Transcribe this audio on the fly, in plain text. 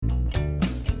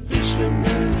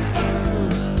Fisherman's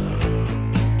Post.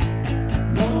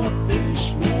 More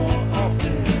fish, more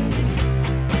often.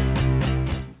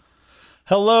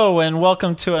 Hello and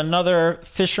welcome to another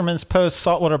Fisherman's Post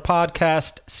Saltwater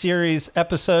Podcast series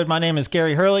episode. My name is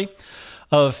Gary Hurley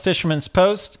of Fisherman's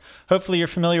Post. Hopefully you're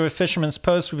familiar with Fisherman's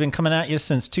Post. We've been coming at you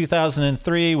since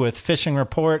 2003 with fishing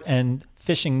report and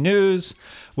fishing news,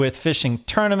 with fishing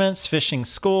tournaments, fishing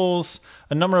schools,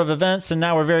 a number of events, and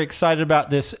now we're very excited about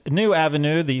this new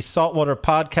avenue, the Saltwater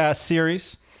Podcast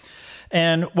series.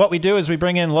 And what we do is we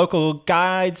bring in local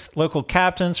guides, local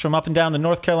captains from up and down the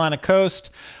North Carolina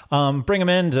coast, bring them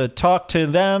in to talk to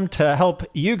them to help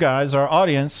you guys, our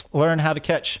audience, learn how to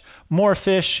catch more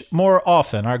fish more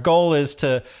often. Our goal is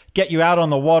to get you out on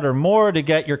the water more, to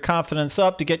get your confidence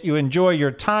up, to get you enjoy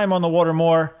your time on the water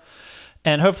more.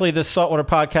 And hopefully this Saltwater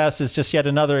Podcast is just yet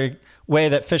another way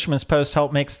that Fisherman's Post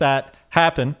help makes that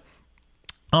happen.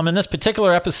 In this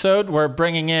particular episode, we're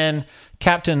bringing in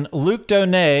Captain Luke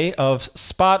Donay of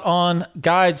Spot On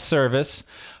Guide Service,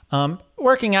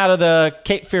 working out of the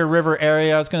Cape Fear River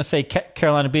area. I was going to say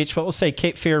Carolina Beach, but we'll say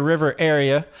Cape Fear River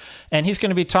area. And he's going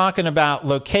to be talking about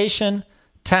location,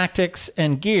 tactics,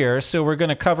 and gear. So we're going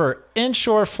to cover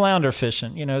inshore flounder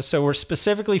fishing. So we're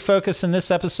specifically focused in this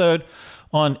episode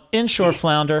on inshore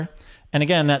flounder. And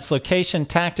again, that's location,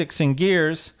 tactics, and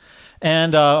gears.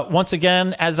 And once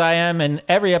again, as I am in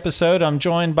every episode, I'm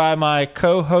joined by my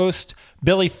co-host,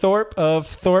 Billy Thorpe of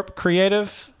Thorpe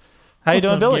Creative. How you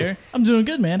doing, Billy? Gary? I'm doing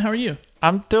good, man. How are you?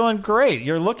 I'm doing great.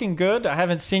 You're looking good. I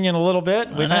haven't seen you in a little bit.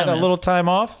 We've had a little time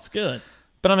off. It's good.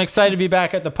 But I'm excited to be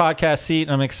back at the podcast seat,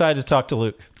 and I'm excited to talk to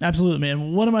Luke. Absolutely,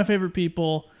 man. One of my favorite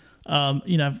people.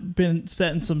 I've been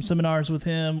setting some seminars with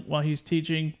him while he's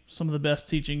teaching. Some of the best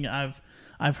teaching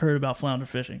I've heard about flounder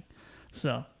fishing.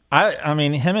 So I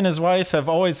mean, him and his wife have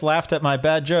always laughed at my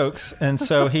bad jokes, and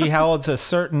so he holds a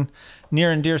certain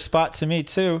near and dear spot to me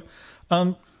too.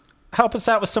 Help us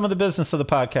out with some of the business of the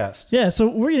podcast. Yeah, so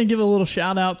we're going to give a little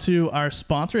shout out to our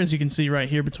sponsor, as you can see right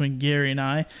here between Gary and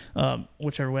I,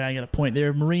 whichever way I get a point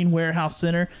there, Marine Warehouse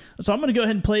Center. So I'm going to go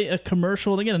ahead and play a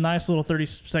commercial. They get a nice little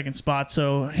 30-second spot,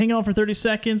 so hang on for 30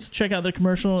 seconds, check out the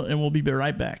commercial, and we'll be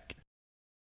right back.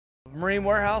 Marine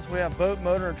Warehouse, we have boat,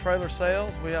 motor, and trailer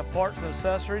sales. We have parts and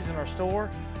accessories in our store,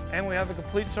 and we have a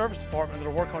complete service department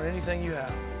that'll work on anything you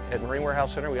have. At Marine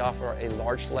Warehouse Center, we offer a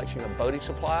large selection of boating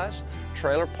supplies,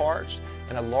 trailer parts,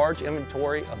 and a large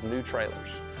inventory of new trailers.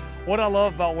 What I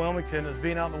love about Wilmington is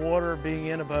being out in the water, being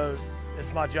in a boat.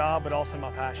 It's my job, but also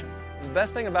my passion. The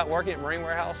best thing about working at Marine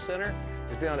Warehouse Center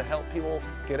is being able to help people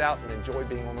get out and enjoy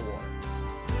being on the water.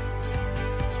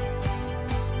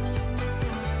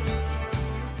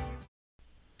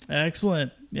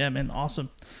 Excellent. Yeah, man, awesome.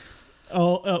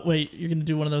 Oh, wait, you're going to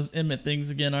do one of those Emmett things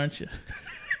again, aren't you?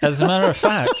 As a matter of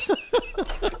fact,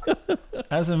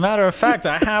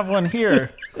 I have one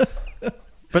here,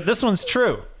 but this one's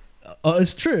true. Oh,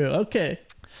 it's true. Okay.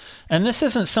 And this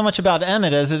isn't so much about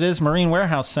Emmett as it is Marine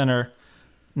Warehouse Center.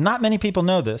 Not many people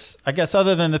know this, I guess,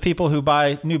 other than the people who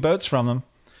buy new boats from them,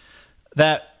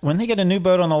 that when they get a new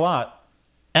boat on the lot,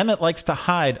 Emmett likes to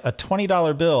hide a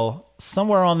 $20 bill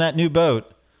somewhere on that new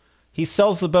boat. He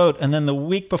sells the boat, and then the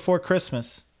week before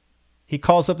Christmas, he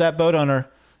calls up that boat owner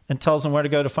and tells them where to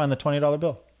go to find the $20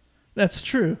 bill. That's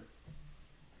true.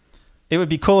 It would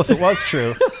be cool if it was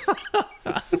true.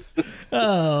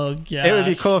 Oh, gosh. It would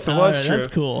be cool if it was true.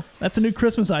 That's cool. That's a new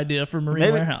Christmas idea for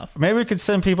Marine Warehouse. Maybe we could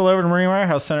send people over to Marine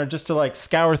Warehouse Center just to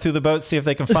scour through the boat, see if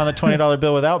they can find the $20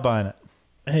 bill without buying it.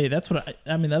 Hey, that's what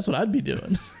I'd be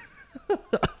doing.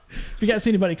 If you guys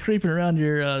see anybody creeping around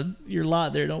your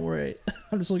lot there, don't worry.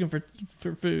 I'm just looking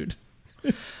for food.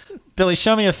 Billy,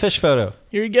 show me a fish photo.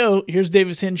 Here you go. Here's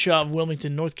Davis Henshaw of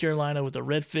Wilmington, North Carolina, with a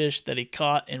redfish that he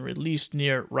caught and released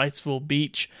near Wrightsville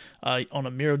Beach on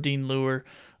a Mirodine lure.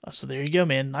 So there you go,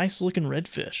 man. Nice looking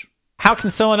redfish. How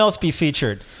can someone else be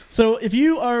featured? So if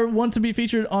you want to be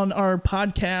featured on our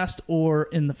podcast or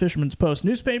in the Fisherman's Post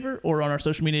newspaper or on our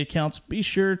social media accounts, be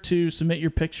sure to submit your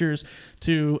pictures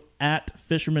to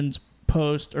 @Fisherman's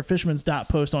Post or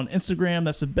Fisherman's.post on Instagram.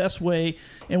 That's the best way.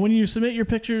 And when you submit your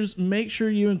pictures, make sure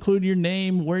you include your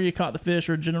name, where you caught the fish,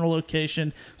 or general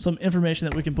location, some information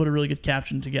that we can put a really good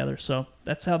caption together. So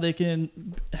that's how they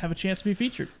can have a chance to be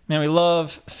featured. Man, we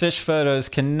love fish photos.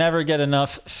 Can never get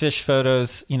enough fish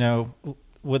photos.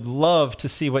 Would love to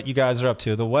see what you guys are up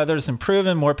to. The weather's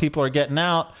improving. More people are getting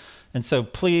out. And so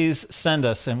please send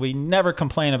us. And we never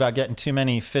complain about getting too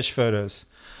many fish photos.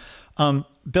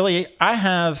 Billy, I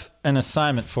have an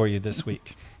assignment for you this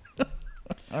week.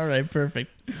 All right, perfect.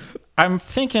 I'm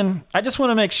thinking, I just want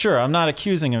to make sure, I'm not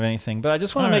accusing of anything, but I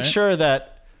just want to make sure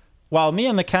that while me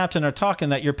and the captain are talking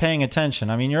that you're paying attention.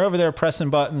 I mean, you're over there pressing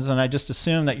buttons, and I just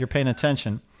assume that you're paying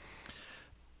attention.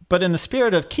 But in the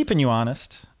spirit of keeping you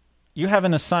honest, you have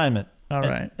an assignment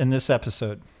in this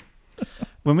episode.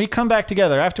 When we come back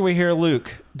together, after we hear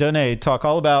Luke Donay talk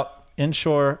all about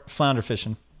inshore flounder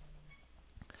fishing,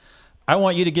 I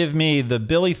want you to give me the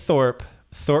Billy Thorpe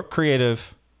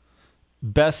Creative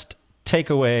best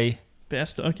takeaway.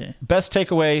 Best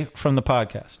takeaway from the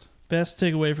podcast. Best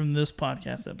takeaway from this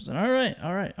podcast episode. All right.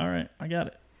 I got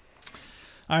it.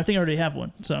 I think I already have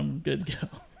one, so I'm good to go.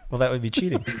 Well, that would be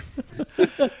cheating.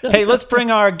 Hey, let's bring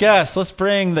our guests. Let's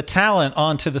bring the talent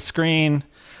onto the screen.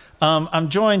 I'm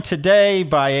joined today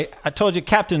by, I told you,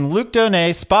 Captain Luke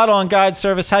Donay, Spot On Guide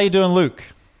Service. How you doing, Luke?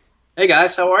 Hey,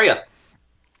 guys. How are you?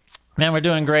 Man, we're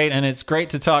doing great, and it's great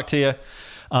to talk to you.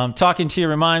 Talking to you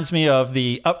reminds me of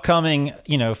the upcoming,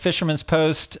 Fisherman's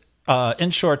Post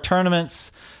inshore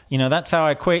tournaments. That's how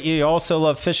I equate you. You also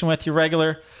love fishing with your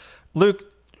regular. Luke,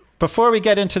 before we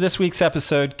get into this week's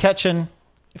episode, catching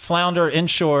flounder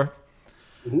inshore,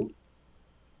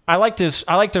 I like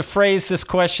to phrase this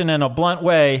question in a blunt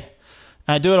way.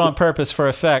 I do it on purpose for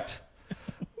effect.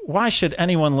 Why should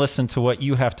anyone listen to what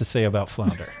you have to say about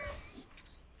flounder?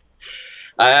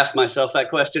 I ask myself that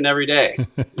question every day.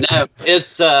 No,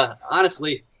 it's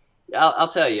honestly, I'll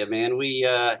tell you, man. We,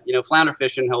 flounder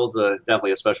fishing holds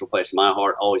definitely a special place in my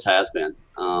heart. Always has been.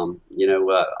 I'm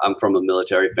from a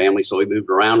military family, so we moved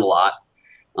around a lot.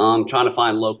 Trying to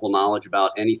find local knowledge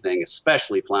about anything,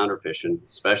 especially flounder fishing,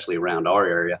 especially around our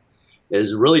area,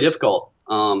 is really difficult.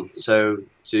 So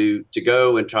to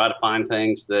go and try to find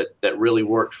things that really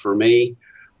worked for me,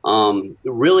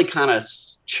 really kind of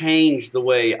changed the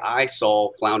way I saw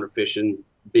flounder fishing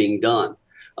being done.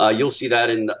 You'll see that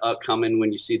in the upcoming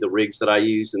when you see the rigs that I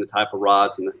use and the type of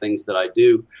rods and the things that I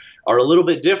do are a little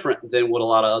bit different than what a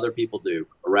lot of other people do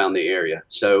around the area.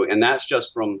 So, and that's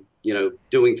just from,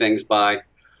 doing things by,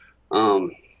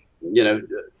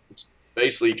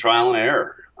 basically trial and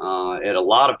error, and a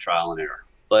lot of trial and error.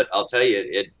 But I'll tell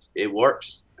you, it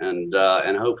works, and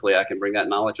hopefully I can bring that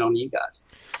knowledge on to you guys.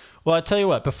 Well, I tell you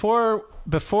what,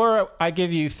 before I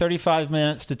give you 35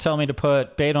 minutes to tell me to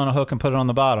put bait on a hook and put it on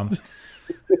the bottom,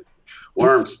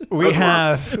 worms. We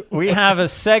have a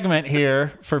segment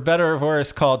here, for better or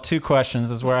worse, called Two Questions.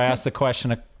 Is where I ask the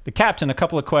captain a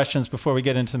couple of questions before we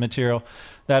get into the material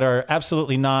that are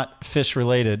absolutely not fish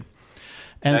related.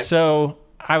 And so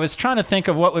I was trying to think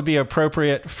of what would be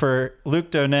appropriate for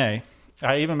Luke Donay.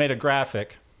 I even made a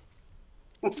graphic.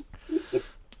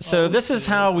 So this is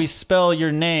how we spell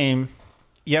your name,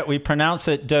 yet we pronounce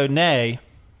it Donay.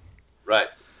 Right.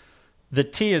 The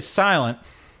T is silent.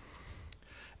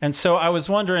 And so I was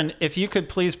wondering if you could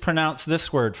please pronounce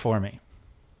this word for me.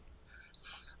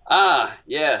 Ah,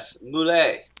 yes,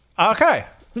 moulet. Okay.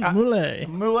 Moulet.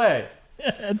 Moulet.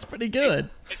 That's pretty good.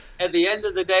 At the end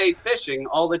of the day, fishing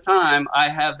all the time, I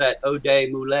have that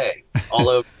O'Day moulet all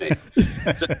over me.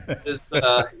 So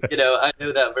I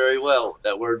know that very well,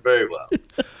 that word very well.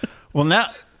 Well,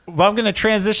 I'm going to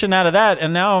transition out of that,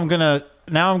 and now I'm going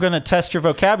to test your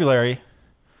vocabulary.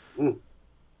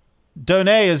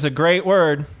 Donay is a great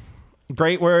word.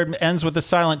 Great word, ends with a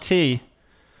silent T.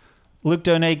 Luke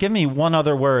Donay, give me one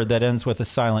other word that ends with a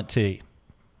silent T.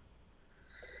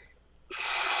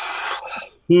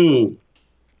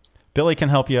 Billy can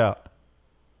help you out.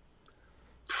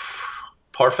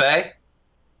 Parfait?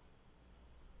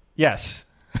 Yes.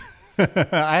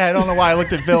 I don't know why I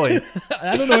looked at Billy.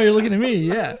 I don't know why you're looking at me.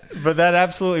 Yeah. But that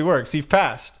absolutely works. You've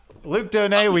passed. Luke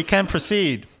Donay, we can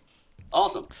proceed.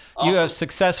 Awesome. You have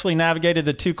successfully navigated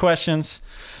the two questions.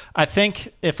 I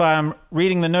think if I'm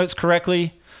reading the notes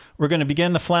correctly, we're going to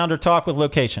begin the flounder talk with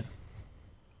location.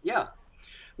 Yeah.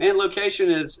 Man,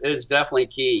 location is definitely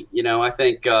key. I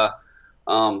think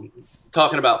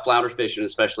talking about flounder fishing,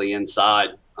 especially inside,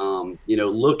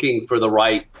 looking for the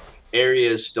right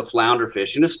areas to flounder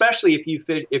fish, and especially if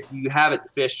you haven't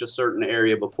fished a certain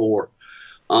area before,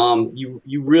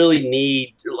 you really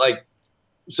need, like,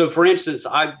 so for instance,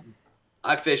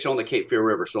 I fish on the Cape Fear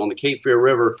River. So on the Cape Fear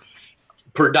River,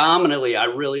 predominantly, I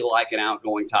really like an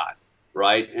outgoing tide,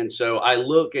 right? And so I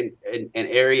look in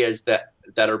areas that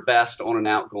are best on an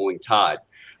outgoing tide.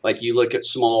 Like you look at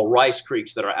small rice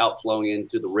creeks that are outflowing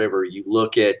into the river. You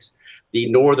look at the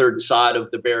northern side of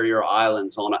the Barrier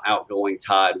Islands on an outgoing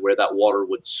tide where that water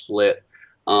would split.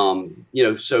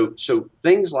 So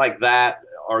things like that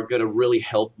are going to really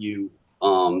help you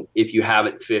if you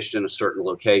haven't fished in a certain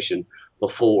location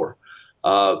before.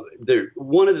 There's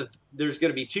going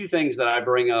to be two things that I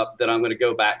bring up that I'm going to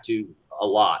go back to a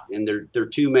lot, and they're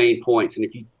two main points. And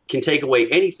if you can take away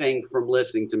anything from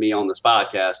listening to me on this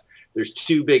podcast, there's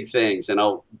two big things, and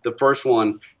the first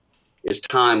one is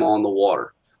time on the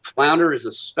water. Flounder is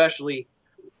especially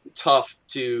tough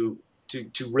to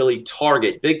really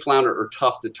target. Big flounder are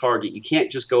tough to target. You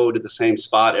can't just go to the same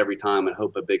spot every time and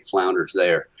hope a big flounder's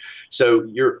there. So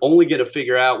you're only going to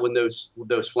figure out when those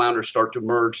flounders start to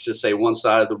merge to, say, one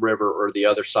side of the river or the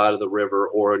other side of the river,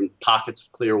 or in pockets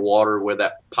of clear water where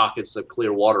that pockets of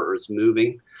clear water is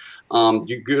moving.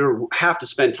 You're going to have to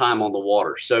spend time on the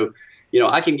water. So,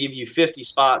 I can give you 50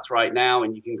 spots right now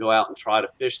and you can go out and try to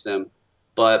fish them.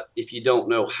 But if you don't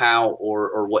know how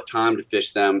or what time to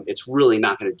fish them, it's really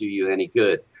not going to do you any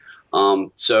good.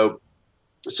 So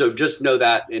just know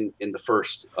that in the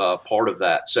first part of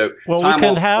that. So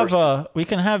we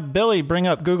can have Billy bring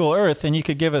up Google Earth, and you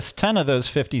could give us 10 of those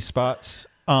 50 spots.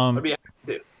 I'd be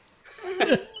happy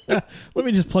to. Let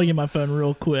me just plug in my phone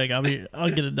real quick. I'll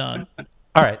get it done.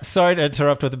 All right. Sorry to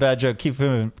interrupt with a bad joke. Keep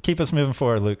us moving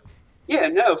forward, Luke. Yeah,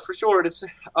 no, for sure. It's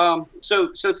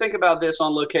so think about this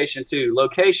on location too.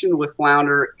 Location with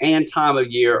flounder and time of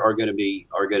year are going to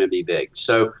be big.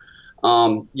 So,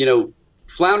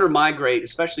 flounder migrate,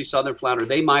 especially southern flounder.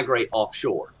 They migrate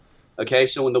offshore. Okay,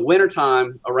 so in the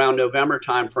wintertime, around November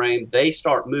time frame, they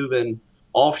start moving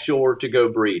offshore to go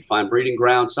breed, find breeding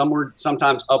grounds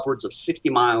sometimes upwards of 60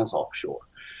 miles offshore.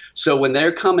 So when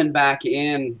they're coming back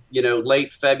in,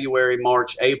 late February,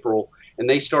 March, April, and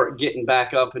they start getting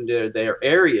back up into their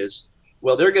areas,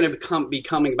 well, they're going to be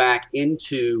coming back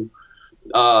into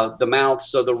the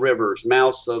mouths of the rivers,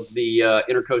 mouths of the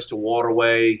intercoastal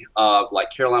waterway,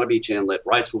 like Carolina Beach Inlet,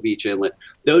 Wrightsville Beach Inlet.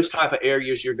 Those type of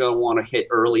areas you're going to want to hit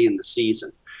early in the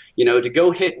season. To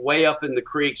go hit way up in the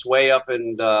creeks, way up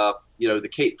in the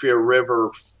Cape Fear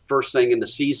River first thing in the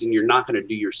season, you're not going to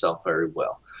do yourself very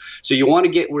well. So you want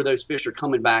to get where those fish are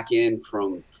coming back in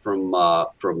from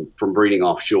breeding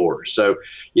offshore. So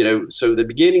so the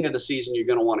beginning of the season, you're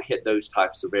going to want to hit those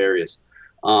types of areas.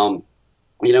 And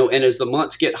as the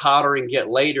months get hotter and get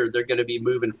later, they're going to be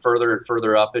moving further and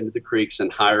further up into the creeks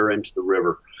and higher into the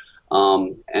river.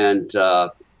 And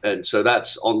so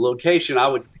that's on location. I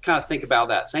would kind of think about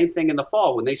that. Same thing in the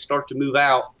fall when they start to move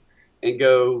out and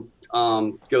go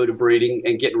to breeding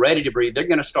and getting ready to breed. They're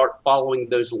going to start following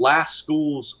those last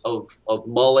schools of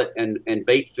mullet and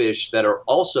bait fish that are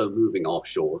also moving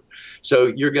offshore.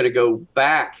 So you're going to go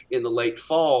back in the late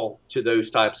fall to those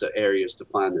types of areas to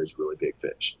find those really big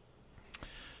fish.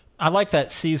 I like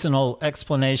that seasonal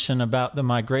explanation about the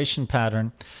migration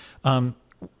pattern.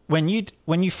 When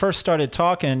you first started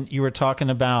talking, you were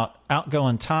talking about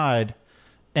outgoing tide,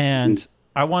 and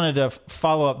I wanted to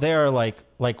follow up there, like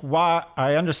why.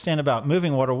 I understand about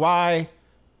moving water. Why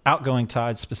outgoing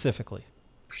tide specifically?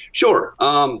 Sure.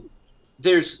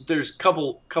 There's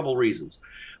couple reasons.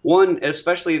 One,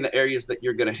 especially in the areas that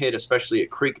you're going to hit, especially at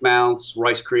creek mouths,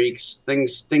 rice creeks,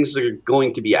 things that are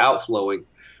going to be outflowing.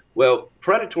 Well,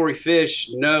 predatory fish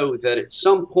know that at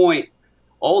some point,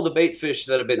 all the bait fish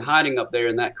that have been hiding up there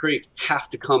in that creek have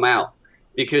to come out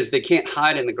because they can't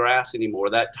hide in the grass anymore.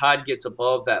 That tide gets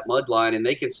above that mud line and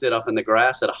they can sit up in the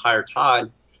grass at a higher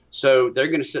tide. So they're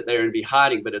going to sit there and be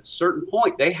hiding. But at a certain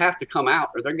point, they have to come out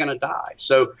or they're going to die.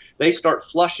 So they start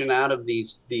flushing out of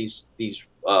these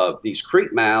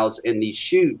creek mouths and these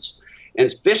chutes. And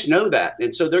fish know that.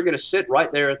 And so they're going to sit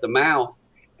right there at the mouth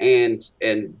and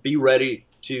be ready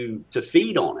to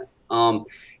feed on it.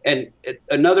 And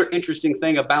another interesting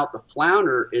thing about the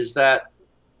flounder is that,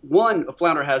 one, a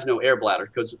flounder has no air bladder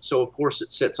so of course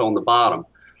it sits on the bottom,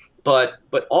 but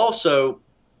also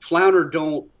flounder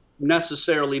don't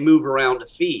necessarily move around to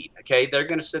feed. Okay, they're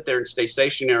going to sit there and stay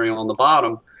stationary on the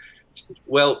bottom.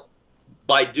 Well,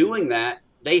 by doing that,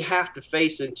 they have to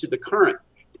face into the current,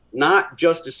 not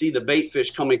just to see the bait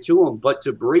fish coming to them, but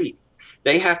to breathe.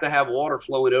 They have to have water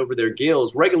flowing over their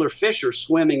gills. Regular fish are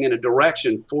swimming in a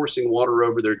direction, forcing water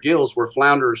over their gills, where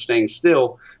flounder are staying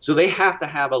still. So they have to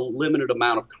have a limited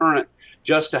amount of current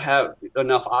just to have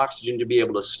enough oxygen to be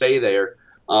able to stay there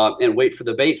and wait for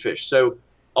the bait fish. So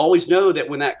always know that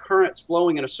when that current's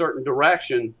flowing in a certain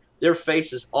direction, their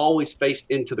face is always faced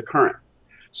into the current.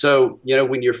 So,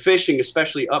 when you're fishing,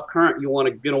 especially up current, you're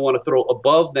going to want to throw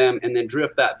above them and then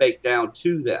drift that bait down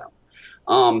to them.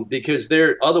 Because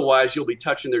otherwise you'll be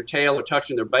touching their tail or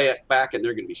touching their back and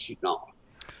they're going to be shooting off.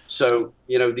 So,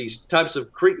 these types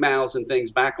of creek mouths and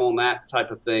things back on that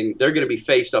type of thing, they're going to be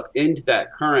faced up into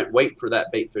that current, waiting for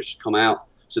that bait fish to come out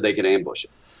so they can ambush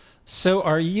it. So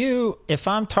if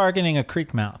I'm targeting a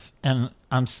creek mouth and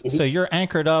so you're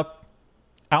anchored up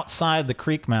outside the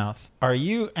creek mouth, are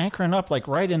you anchoring up like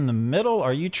right in the middle?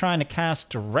 Are you trying to cast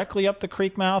directly up the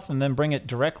creek mouth and then bring it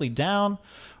directly down?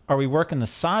 Are we working the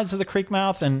sides of the creek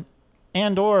mouth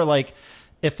or like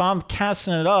if I'm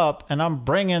casting it up and I'm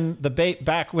bringing the bait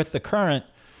back with the current,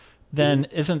 then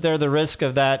isn't there the risk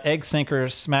of that egg sinker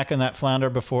smacking that flounder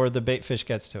before the bait fish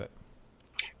gets to it?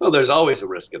 Well, there's always a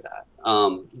risk of that.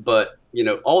 But,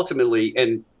 ultimately,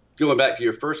 and going back to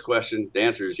your first question, the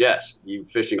answer is yes. You're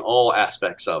fishing all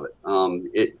aspects of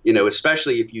it.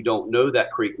 Especially if you don't know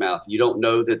that creek mouth, you don't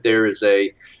know that there is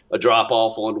a drop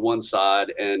off on one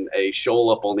side and a shoal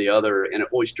up on the other, and an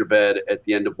oyster bed at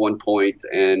the end of one point,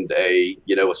 and a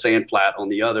sand flat on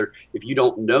the other. If you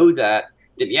don't know that,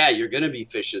 then yeah, you're going to be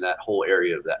fishing that whole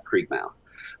area of that creek mouth.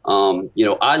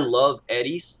 I love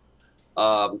eddies.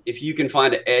 If you can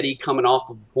find an eddy coming off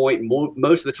of a point,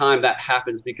 most of the time that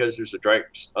happens because there's a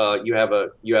direct, you have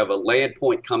a land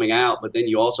point coming out, but then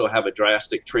you also have a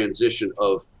drastic transition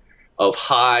of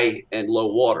high and low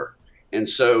water. And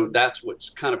so that's what's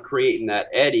kind of creating that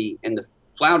eddy, and the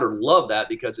flounder love that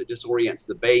because it disorients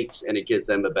the baits and it gives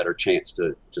them a better chance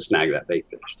to snag that bait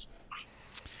fish.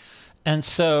 And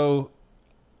so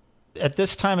at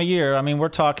this time of year, I mean, we're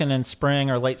talking in spring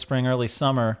or late spring, early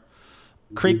summer,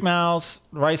 creek mouths,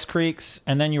 rice creeks,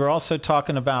 and then you were also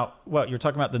talking about you're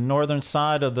talking about the northern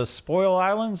side of the Spoil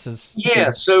Islands.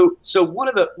 So one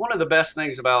of the best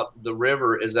things about the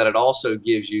river is that it also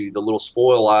gives you the little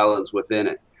Spoil Islands within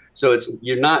it. So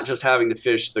you're not just having to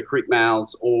fish the creek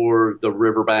mouths or the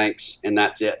river banks and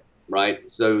that's it,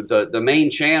 right? So the main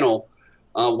channel,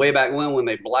 way back when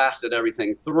they blasted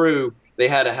everything through, they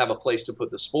had to have a place to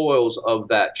put the spoils of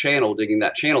that channel, digging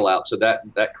that channel out. So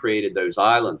that created those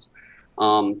islands.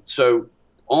 So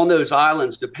on those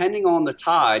islands, depending on the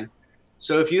tide,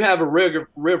 so if you have a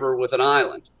river with an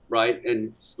island, right,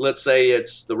 and let's say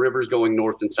the river's going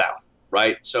north and south,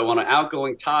 right? So on an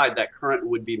outgoing tide, that current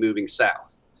would be moving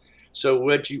south. So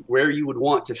where you would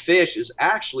want to fish is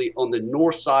actually on the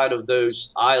north side of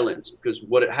those islands, because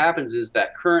what it happens is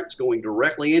that current's going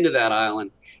directly into that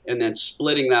island and then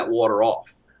splitting that water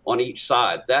off on each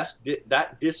side. That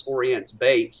disorients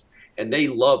baits, and they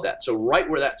love that. So right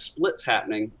where that split's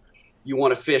happening, you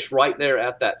want to fish right there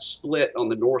at that split on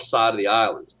the north side of the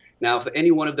islands. Now, if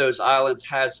any one of those islands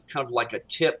has kind of like a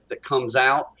tip that comes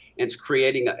out and it's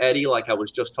creating an eddy like I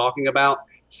was just talking about,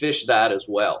 fish that as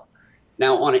well.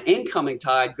 Now, on an incoming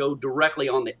tide, go directly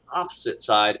on the opposite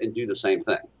side and do the same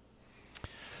thing.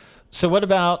 So what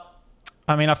about,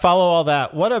 I follow all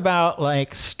that. What about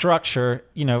like structure,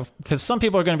 because some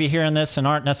people are going to be hearing this and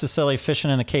aren't necessarily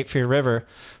fishing in the Cape Fear River.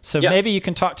 So maybe you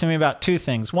can talk to me about two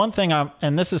things. One thing,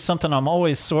 and this is something I'm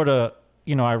always sort of,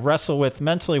 I wrestle with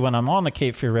mentally when I'm on the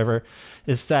Cape Fear River,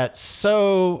 is that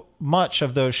so much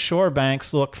of those shore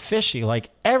banks look fishy, like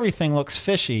everything looks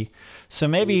fishy. So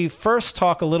maybe first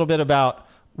talk a little bit about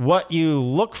what you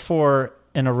look for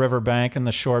in a river bank and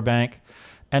the shore bank,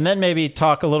 and then maybe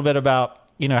talk a little bit about,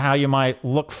 how you might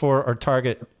look for or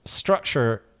target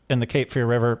structure in the Cape Fear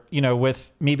River, with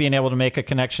me being able to make a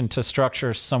connection to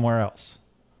structure somewhere else.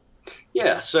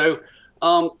 Yeah. So,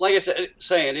 like I said,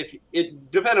 if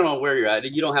it depending on where you're at,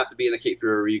 you don't have to be in the Cape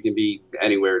Fear River. You can be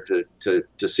anywhere to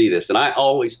see this. And I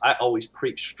always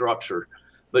preach structure,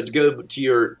 but to go to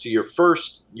your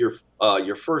first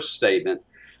statement,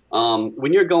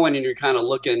 when you're going and you're kind of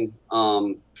looking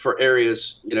for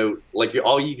areas, like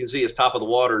all you can see is top of the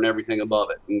water and everything above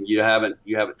it, and you haven't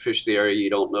fished the area, you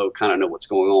don't know what's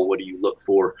going on. What do you look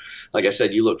for? Like I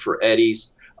said, you look for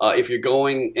eddies. If you're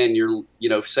going and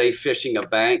you're say fishing a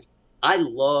bank, I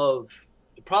love,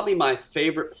 probably my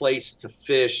favorite place to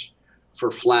fish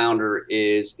for flounder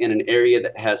is in an area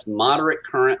that has moderate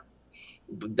current,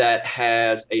 that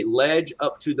has a ledge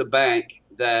up to the bank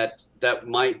that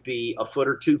might be a foot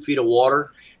or 2 feet of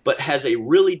water, but has a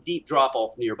really deep drop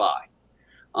off nearby.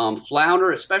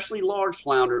 Flounder, especially large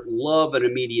flounder, love an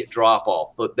immediate drop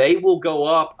off, but they will go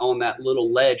up on that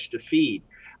little ledge to feed.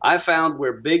 I found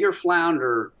where bigger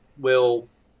flounder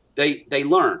they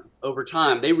learn over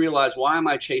time. They realize, why am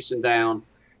I chasing down,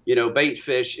 bait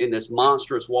fish in this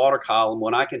monstrous water column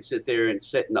when I can sit there and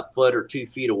sit in a foot or 2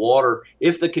 feet of water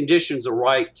if the conditions are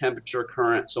right, temperature,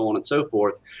 current, so on and so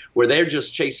forth, where they're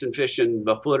just chasing fish in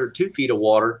a foot or 2 feet of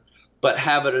water, but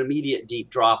have an immediate deep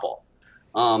drop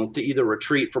off to either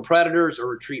retreat for predators or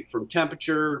retreat from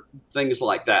temperature, things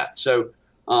like that. So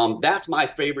that's my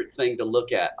favorite thing to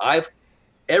look at.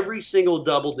 Every single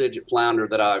double-digit flounder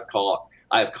that I've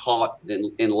caught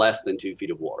in less than 2 feet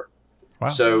of water. Wow.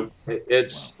 So it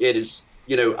is,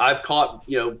 I've caught,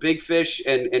 big fish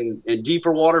and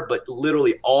deeper water, but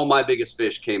literally all my biggest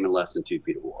fish came in less than 2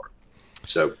 feet of water.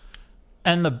 So,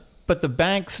 but the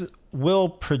banks will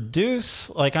produce,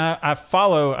 like I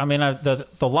follow,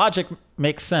 the logic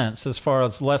makes sense as far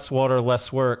as less water,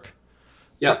 less work.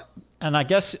 Yeah. And I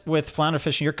guess with flounder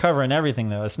fishing, you're covering everything,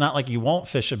 though. It's not like you won't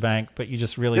fish a bank, but you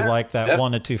just really Yeah, like that definitely.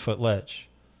 1 to 2 foot ledge.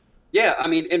 Yeah, I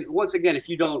mean, and once again, if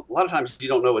you don't, a lot of times you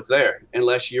don't know what's there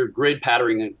unless you're grid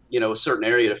patterning, a certain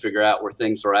area to figure out where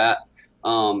things are at.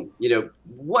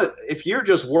 What if you're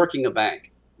just working a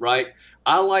bank, right?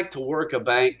 I like to work a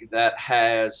bank that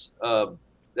has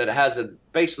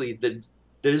basically that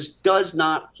does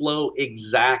not flow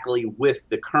exactly with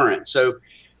the current. So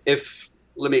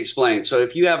let me explain. So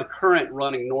if you have a current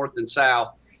running north and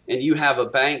south, and you have a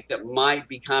bank that might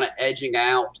be kind of edging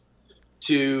out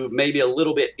to maybe a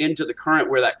little bit into the current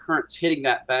where that current's hitting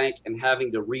that bank and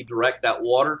having to redirect that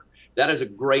water, that is a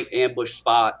great ambush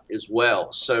spot as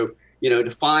well. So,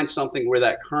 to find something where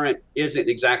that current isn't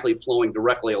exactly flowing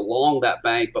directly along that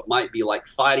bank, but might be like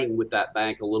fighting with that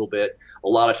bank a little bit, a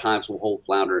lot of times we'll hold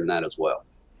flounder in that as well.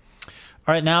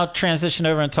 All right, now transition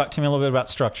over and talk to me a little bit about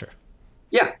structure.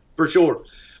 Yeah, for sure.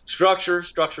 Structure.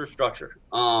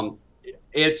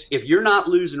 It's if you're not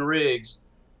losing rigs,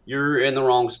 you're in the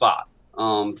wrong spot.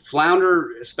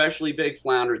 Flounder, especially big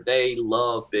flounder, they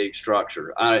love big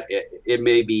structure. It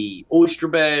may be oyster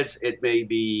beds, it may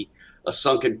be a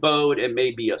sunken boat, it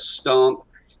may be a stump,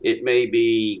 it may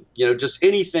be just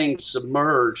anything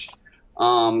submerged.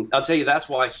 I'll tell you that's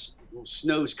why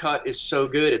Snow's Cut is so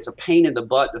good. It's a pain in the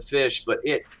butt to fish, but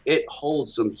it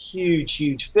holds some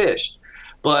huge fish.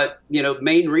 But,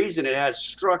 main reason it has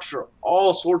structure,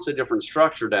 all sorts of different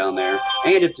structure down there,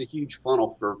 and it's a huge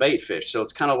funnel for bait fish. So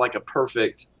it's kind of like a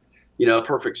perfect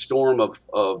storm of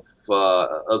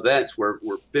events where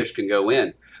fish can go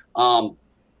in.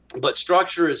 But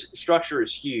structure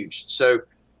is huge. So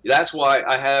that's why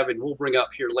I have, and we'll bring up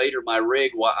here later, my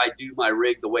rig, why I do my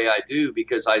rig the way I do,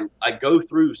 because I go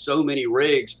through so many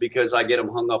rigs because I get them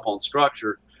hung up on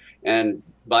structure. And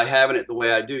by having it the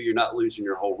way I do, you're not losing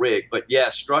your whole rig. But yeah,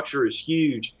 structure is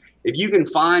huge. If you can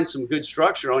find some good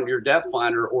structure on your depth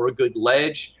finder or a good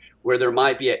ledge where there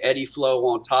might be an eddy flow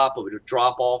on top of it, a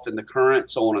drop off in the current,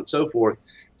 so on and so forth,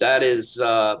 that's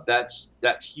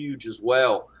huge as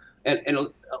well. And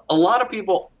a lot of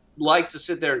people like to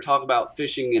sit there and talk about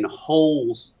fishing in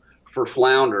holes for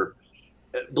flounder.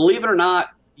 Believe it or not,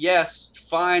 yes,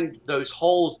 find those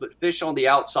holes, but fish on the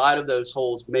outside of those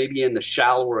holes, maybe in the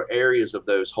shallower areas of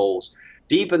those holes.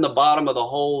 Deep in the bottom of the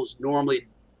holes, normally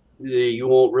you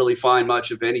won't really find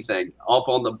much of anything. Up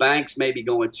on the banks, maybe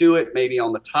going to it, maybe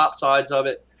on the top sides of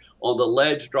it, on the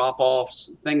ledge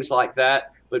drop-offs, things like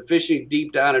that. But fishing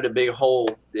deep down at a big hole,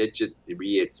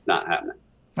 it's not happening.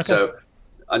 Okay. So,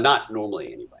 not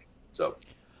normally anyway. So,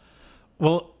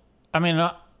 well, I mean,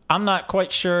 I'm not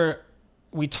quite sure.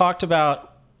 We talked about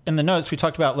in the notes, we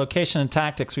talked about location and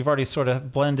tactics. We've already sort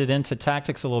of blended into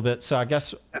tactics a little bit. So I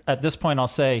guess at this point, I'll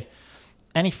say,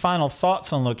 any final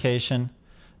thoughts on location,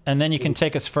 and then you can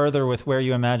take us further with where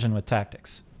you imagine with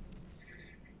tactics.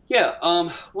 Yeah.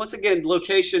 Once again,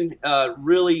 location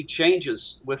really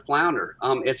changes with flounder.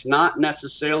 It's not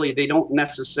necessarily, they don't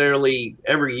necessarily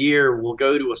every year will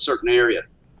go to a certain area.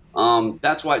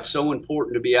 That's why it's so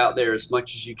important to be out there as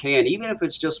much as you can, even if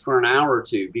it's just for an hour or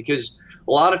two, because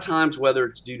a lot of times, whether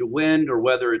it's due to wind or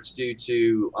whether it's due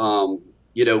to,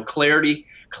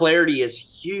 clarity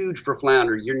is huge for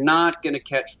flounder. You're not going to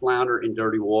catch flounder in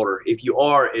dirty water. If you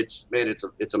are, it's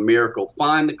a miracle.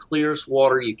 Find the clearest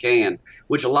water you can,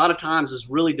 which a lot of times is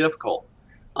really difficult.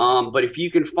 But if you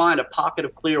can find a pocket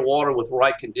of clear water with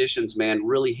right conditions, man,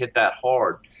 really hit that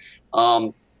hard.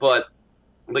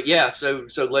 But yeah, so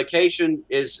location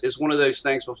is one of those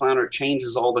things with flounder. It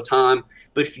changes all the time.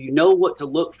 But if you know what to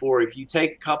look for, if you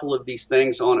take a couple of these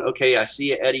things on, okay, I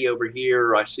see an eddy over here,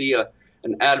 or I see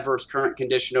an adverse current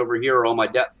condition over here, or on my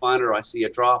depth finder, I see a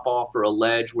drop off or a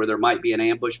ledge where there might be an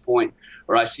ambush point,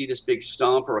 or I see this big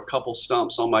stump or a couple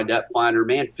stumps on my depth finder,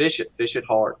 man, fish it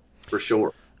hard for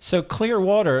sure. So clear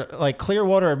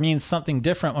water means something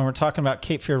different when we're talking about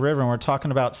Cape Fear River and we're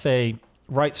talking about, say,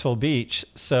 Wrightsville Beach.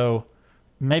 So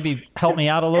maybe help me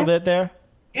out a little bit there.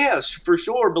 Yes, for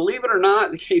sure. Believe it or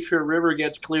not, the Cape Fear River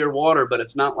gets clear water, but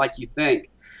it's not like you think.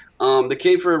 The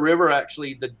Cape Fear River,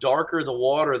 actually, the darker the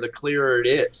water, the clearer it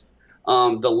is.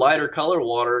 The lighter color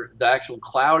water, the actual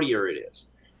cloudier it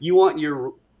is. You want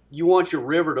your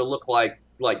river to look like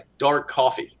dark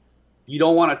coffee. You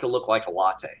don't want it to look like a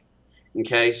latte.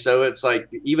 Okay, so it's like,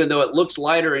 even though it looks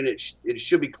lighter and it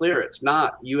should be clear, it's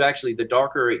not. You actually, the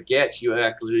darker it gets, you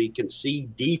actually can see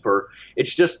deeper.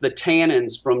 It's just the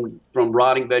tannins from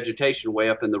rotting vegetation way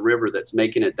up in the river that's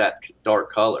making it that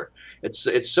dark color.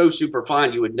 It's so super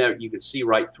fine you could see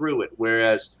right through it.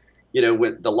 Whereas,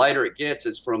 when the lighter it gets,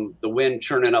 it's from the wind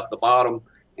churning up the bottom,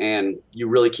 and you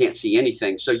really can't see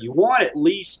anything. So you want at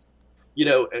least,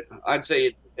 I'd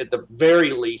say at the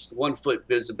very least 1 foot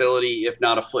visibility, if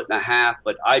not a foot and a half.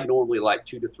 But I normally like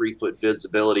 2 to 3 foot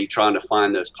visibility, trying to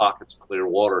find those pockets of clear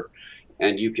water,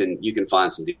 and you can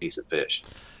find some decent fish.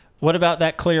 What about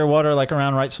that clear water like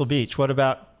around Wrightsville Beach? What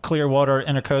about clear water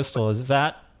intercoastal? Is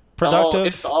that productive? Oh,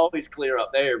 it's always clear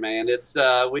up there, man. It's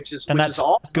which is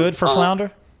awesome. Good for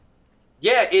flounder?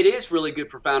 Yeah, it is really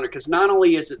good for flounder, because not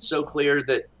only is it so clear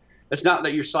that it's not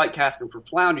that you're sight casting for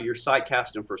flounder, you're sight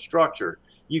casting for structure.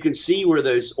 You can see where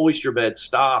those oyster beds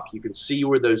stop. You can see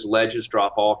where those ledges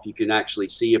drop off. You can actually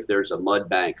see if there's a mud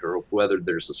bank or whether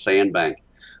there's a sand bank.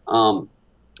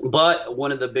 But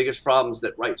one of the biggest problems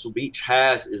that Wrightsville Beach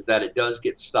has is that it does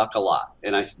get stuck a lot.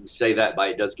 And I say that by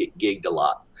it does get gigged a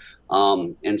lot.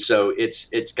 And so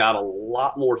it's got a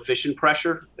lot more fishing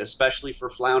pressure, especially for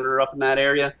flounder up in that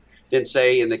area, than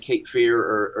say in the Cape Fear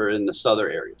or in the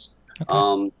southern areas.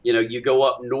 Okay. You go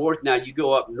up north. Now you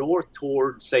go up north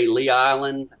toward, say, Lee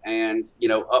Island, and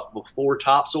up before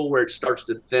Topsail, where it starts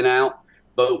to thin out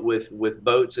with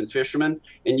boats and fishermen,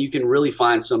 and you can really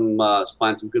find some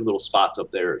good little spots up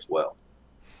there as well.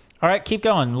 All right, keep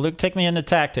going, Luke. Take me into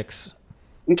tactics.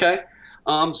 Okay.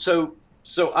 So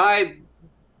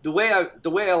the way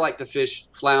I like to fish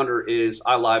flounder is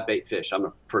I live bait fish. I'm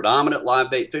a predominant live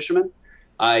bait fisherman.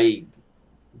 I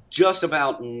just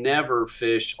about never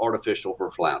fish artificial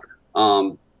for flounder.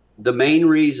 The main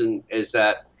reason is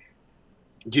that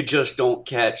you just don't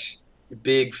catch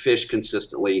big fish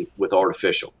consistently with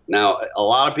artificial. Now, a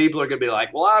lot of people are going to be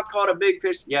like, well, I've caught a big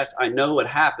fish. Yes, I know it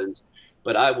happens,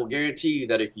 but I will guarantee you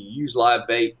that if you use live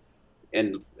bait,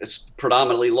 and it's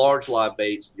predominantly large live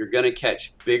baits, you're going to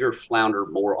catch bigger flounder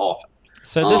more often.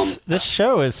 So this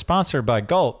show is sponsored by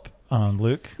Gulp,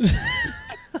 Luke.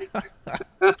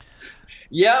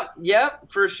 Yep,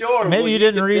 for sure. Maybe you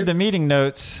didn't read the meeting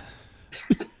notes.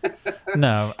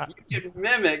 No. You can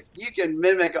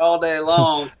mimic all day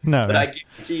long. No. But I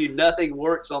guarantee you nothing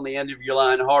works on the end of your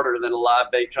line harder than a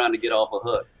live bait trying to get off a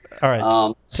hook. All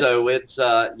right. So it's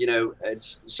so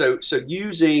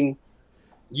using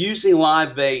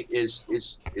live bait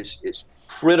is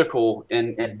critical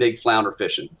in big flounder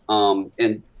fishing.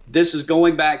 And this is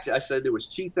going back to, I said there was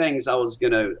 2 things I was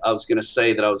gonna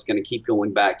say that I was gonna keep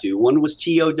going back to. One was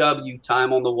TOW,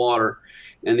 time on the water,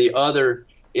 and the other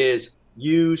is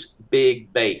use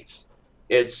big baits.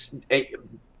 Big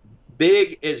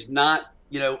is not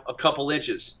a couple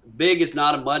inches. Big is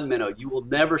not a mud minnow. You will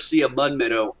never see a mud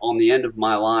minnow on the end of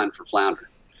my line for flounder.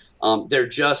 They're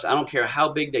just, I don't care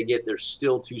how big they get, they're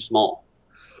still too small.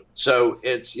 So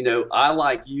it's, I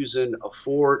like using a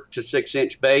 4 to 6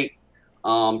 inch bait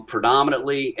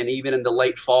predominantly, and even in the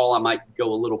late fall, I might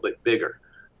go a little bit bigger.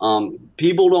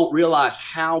 People don't realize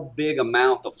how big a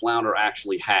mouth a flounder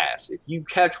actually has. If you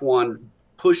catch one,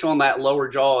 push on that lower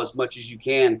jaw as much as you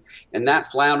can, and that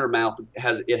flounder mouth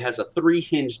has a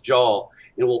 3-hinge jaw,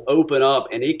 and will open up,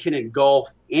 and it can engulf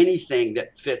anything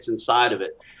that fits inside of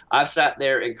it. I've sat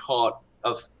there and caught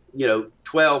a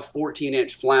 12,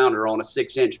 14-inch flounder on a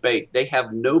 6-inch bait. They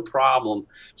have no problem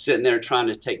sitting there trying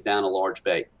to take down a large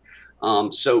bait.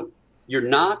 So you're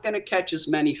not going to catch as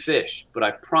many fish, but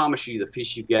I promise you the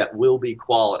fish you get will be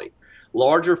quality.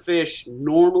 Larger fish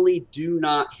normally do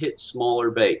not hit smaller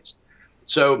baits.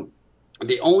 So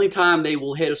the only time they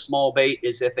will hit a small bait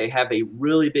is if they have a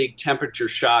really big temperature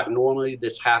shock. Normally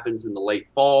this happens in the late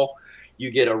fall. You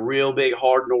get a real big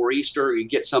hard nor'easter. You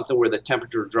get something where the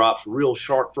temperature drops real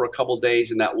sharp for a couple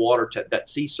days, and that water, that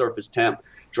sea surface temp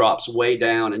drops way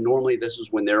down. And normally this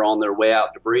is when they're on their way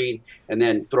out to breed, and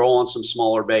then throw on some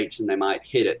smaller baits and they might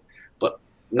hit it. But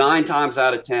 9 times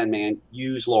out of 10, man,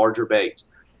 use larger baits.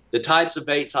 The types of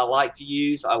baits I like to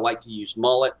use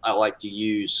mullet. I like to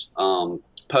use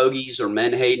pogies or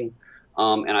menhaden,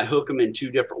 and I hook them in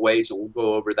 2 different ways, and we'll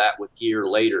go over that with gear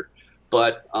later.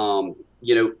 But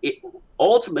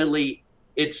ultimately,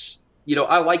 it's,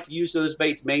 I like to use those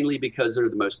baits mainly because they're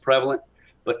the most prevalent.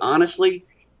 But honestly,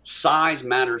 size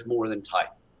matters more than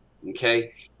type.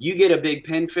 Okay, you get a big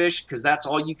pinfish because that's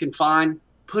all you can find.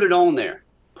 Put it on there.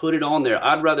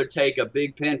 I'd rather take a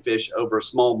big pinfish over a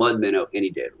small mud minnow any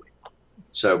day of the week.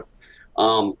 So,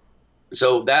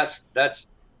 so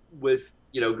that's with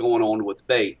going on with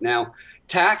bait. Now,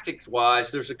 tactics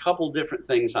wise, there's a couple different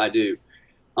things I do.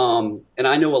 And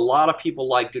I know a lot of people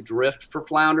like to drift for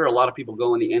flounder. A lot of people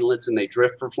go in the inlets and they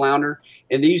drift for flounder.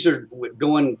 And these are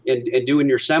going and doing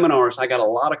your seminars. I got a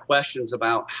lot of questions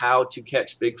about how to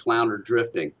catch big flounder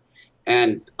drifting.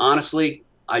 And honestly,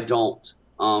 I don't.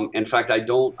 In fact, I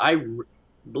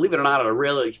believe it or not, I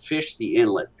rarely fish the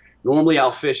inlet. Normally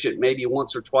I'll fish it maybe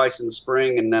once or twice in the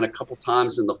spring and then a couple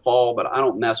times in the fall, but I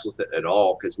don't mess with it at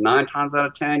all because 9 times out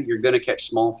of 10, you're going to catch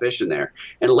small fish in there.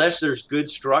 Unless there's good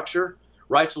structure.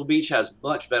 Wrightsville Beach has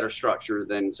much better structure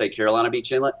than, say, Carolina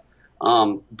Beach Inlet.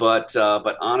 But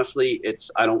honestly,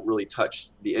 I don't really touch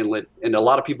the inlet. And a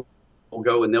lot of people will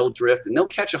go and they'll drift and they'll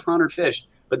catch 100 fish,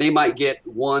 but they might get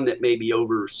one that may be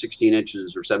over 16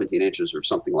 inches or 17 inches or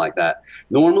something like that.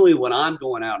 Normally when I'm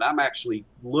going out, I'm actually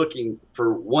looking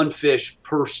for one fish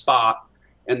per spot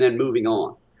and then moving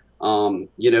on.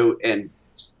 And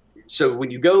so when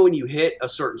you go and you hit a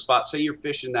certain spot, say you're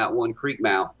fishing that one creek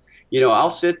mouth, I'll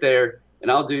sit there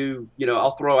and I'll do,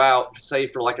 I'll throw out, say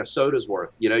for like a soda's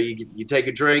worth, you take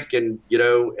a drink and,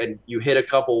 and you hit a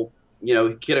couple,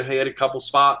 hit a couple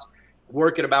spots,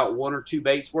 work at about 1 or 2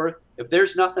 baits worth. If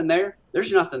there's nothing there,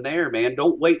 there's nothing there, man.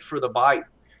 Don't wait for the bite.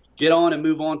 Get on and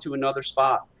move on to another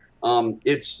spot. A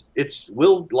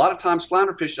lot of times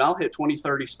flounder fishing, I'll hit 20,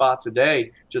 30 spots a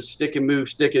day, just stick and move,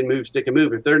 stick and move, stick and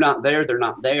move. If they're not there, they're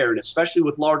not there. And especially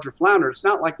with larger flounder, it's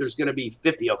not like there's going to be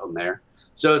 50 of them there.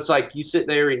 So it's like you sit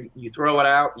there and you throw it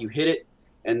out, you hit it,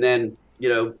 and then,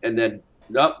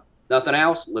 nope, nothing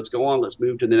else. Let's go on. Let's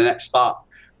move to the next spot.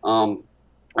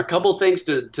 A couple of things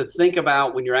to think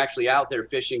about when you're actually out there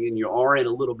fishing and you are in a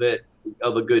little bit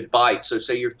of a good bite. So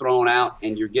say you're throwing out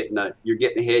and you're getting a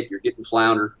hit, you're getting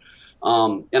flounder.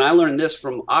 And I learned this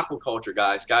from aquaculture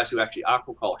guys who actually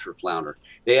aquaculture flounder.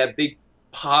 They have big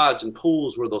pods and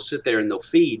pools where they'll sit there and they'll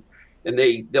feed. And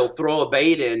they'll throw a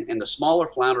bait in, and the smaller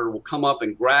flounder will come up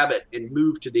and grab it and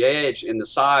move to the edge and the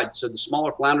side. So the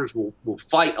smaller flounders will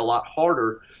fight a lot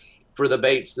harder for the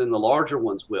baits than the larger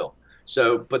ones will.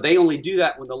 So, but they only do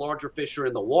that when the larger fish are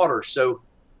in the water. So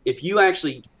if you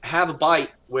actually have a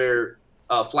bite where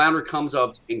a flounder comes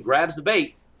up and grabs the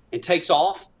bait and takes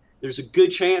off, there's a good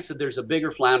chance that there's a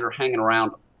bigger flounder hanging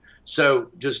around them. So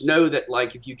just know that,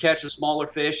 like, if you catch a smaller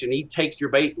fish and he takes your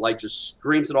bait, like just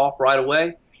screams it off right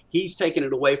away, he's taking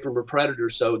it away from a predator,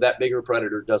 so that bigger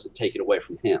predator doesn't take it away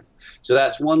from him. So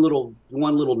that's one little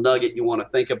nugget you want to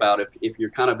think about. If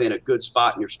you're kind of in a good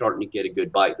spot and you're starting to get a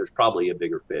good bite, there's probably a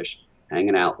bigger fish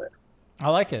hanging out there. I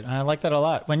like it. I like that a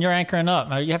lot. When you're anchoring up,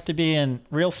 now you have to be in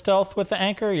real stealth with the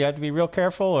anchor? You have to be real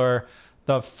careful, or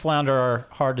the flounder are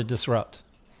hard to disrupt?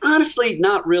 Honestly,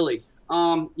 not really.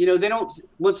 They don't,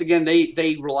 once again,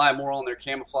 they rely more on their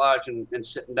camouflage and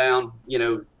sitting down.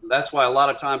 That's why a lot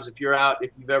of times if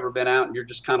you've ever been out and you're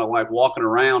just kind of like walking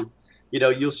around,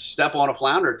 you'll step on a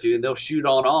flounder or two and they'll shoot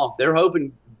on off. They're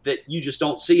hoping that you just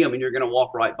don't see them and you're going to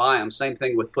walk right by them. Same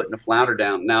thing with putting a flounder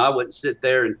down. Now I wouldn't sit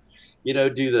there and, do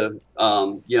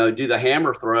the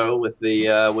hammer throw with the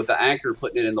anchor,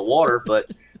 putting it in the water. But,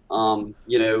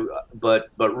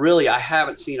 but really I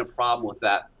haven't seen a problem with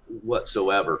that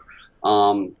whatsoever.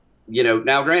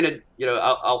 Now granted,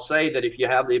 I'll say that if you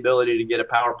have the ability to get a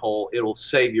power pole, it'll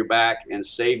save your back and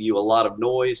save you a lot of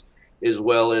noise as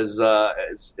well as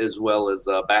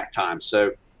back time.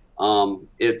 So,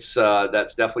 that's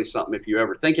definitely something. If you're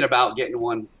ever thinking about getting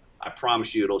one, I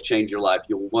promise you it'll change your life.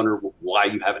 You'll wonder why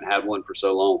you haven't had one for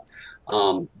so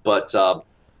long. But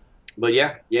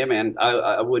yeah, man,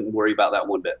 I wouldn't worry about that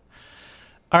one bit.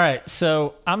 All right,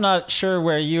 so I'm not sure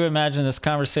where you imagine this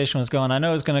conversation was going. I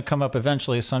know it's going to come up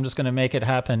eventually, so I'm just going to make it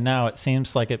happen now. It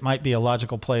seems like it might be a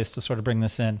logical place to sort of bring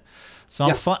this in. So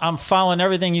yeah. I'm following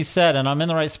everything you said, and I'm in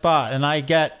the right spot, and I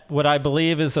get what I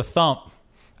believe is a thump.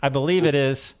 I believe it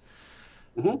is.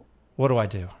 Mm-hmm. What do I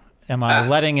do? Am I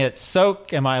letting it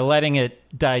soak? Am I letting it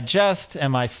digest?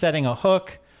 Am I setting a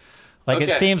hook?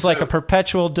 It seems like a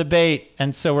perpetual debate,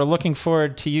 and so we're looking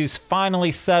forward to you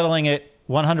finally settling it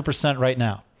 100% right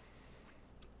now.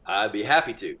 I'd be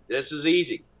happy to. This is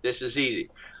easy.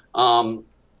 Over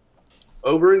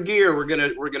in gear, we're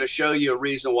gonna show you a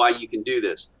reason why you can do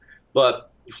this.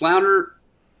 But flounder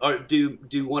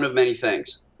do one of many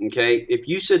things. Okay, if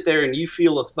you sit there and you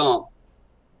feel a thump,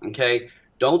 okay,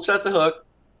 don't set the hook.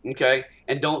 Okay,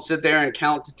 and don't sit there and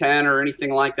count to 10 or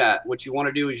anything like that. What you want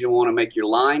to do is you want to make your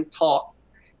line taut.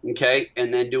 Okay,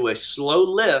 and then do a slow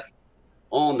lift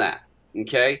on that.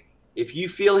 Okay. If you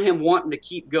feel him wanting to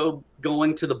keep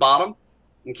going to the bottom,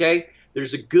 okay,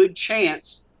 there's a good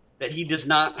chance that he does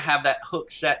not have that hook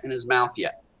set in his mouth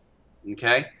yet,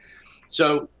 okay?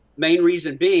 So main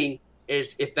reason being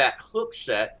is if that hook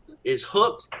set is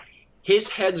hooked, his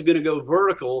head's going to go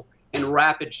vertical in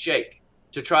rapid shake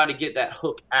to try to get that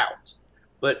hook out.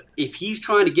 But if he's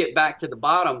trying to get back to the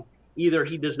bottom, either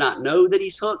he does not know that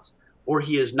he's hooked or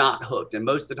he is not hooked. And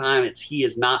most of the time he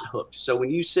is not hooked. So when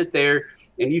you sit there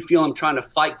and you feel him trying to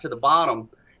fight to the bottom,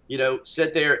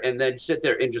 sit there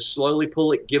and just slowly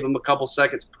pull it, give him a couple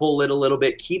seconds, pull it a little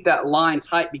bit, keep that line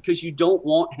tight because you don't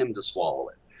want him to swallow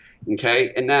it.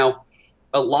 Okay. And now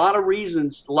a lot of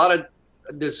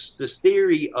this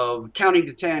theory of counting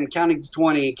to 10, counting to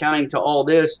 20, counting to all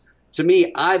this, to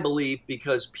me, I believe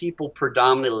because people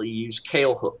predominantly use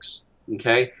Kahle hooks.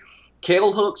 Okay.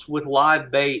 Kahle hooks with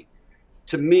live bait,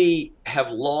 to me,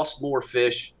 have lost more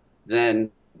fish than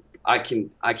I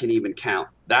can even count.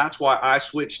 That's why I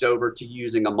switched over to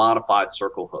using a modified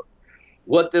circle hook.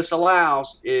 What this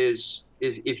allows is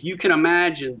if you can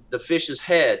imagine the fish's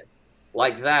head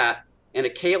like that and a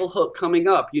Kahle hook coming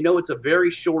up, it's a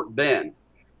very short bend.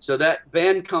 So that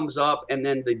bend comes up and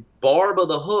then the barb of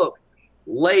the hook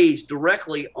lays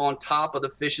directly on top of the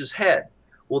fish's head.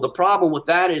 Well, the problem with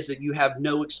that is that you have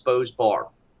no exposed barb.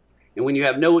 And when you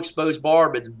have no exposed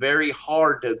barb, it's very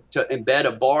hard to embed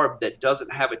a barb that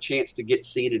doesn't have a chance to get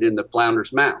seated in the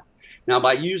flounder's mouth. Now,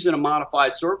 by using a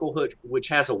modified circle hook, which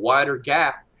has a wider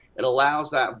gap, it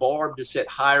allows that barb to sit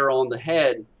higher on the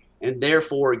head, and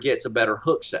therefore it gets a better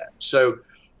hook set. So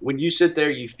when you sit there,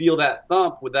 you feel that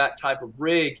thump with that type of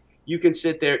rig, you can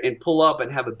sit there and pull up and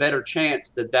have a better chance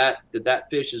that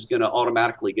fish is going to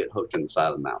automatically get hooked in the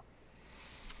side of the mouth.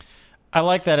 I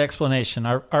like that explanation.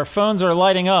 Our phones are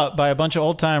lighting up by a bunch of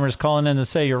old timers calling in to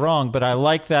say you're wrong, but I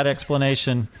like that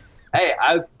explanation. Hey,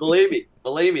 believe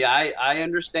me, I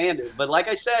understand it. But like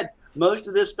I said, most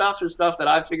of this stuff is stuff that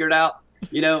I've figured out,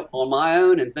 on my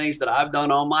own, and things that I've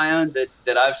done on my own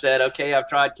that I've said, okay, I've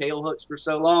tried Kahle hooks for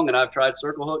so long and I've tried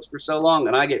circle hooks for so long,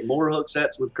 and I get more hook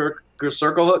sets with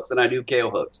circle hooks than I do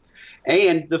Kahle hooks.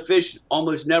 And the fish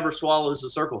almost never swallows a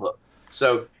circle hook.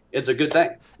 So it's a good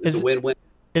thing. It's a win-win.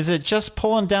 Is it just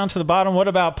pulling down to the bottom? What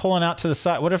about pulling out to the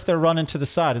side? What if they're running to the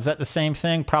side? Is that the same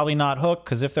thing? Probably not hooked,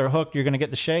 because if they're hooked, you're going to get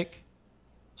the shake?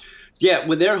 Yeah,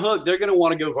 when they're hooked, they're going to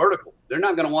want to go vertical. They're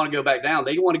not going to want to go back down.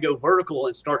 They want to go vertical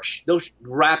and start those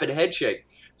rapid head shake.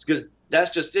 It's because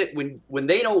that's just it. When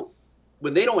they don't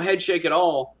head shake at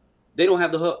all, they don't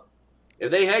have the hook.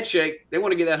 If they head shake, they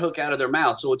want to get that hook out of their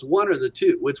mouth. So it's one of the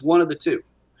two.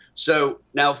 So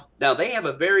now they have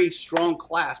a very strong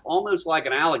clasp, almost like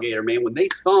an alligator, man. When they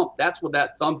thump, that's what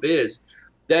that thump is.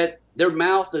 That their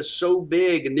mouth is so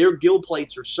big and their gill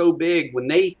plates are so big. When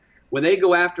they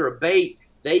go after a bait,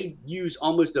 they use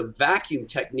almost a vacuum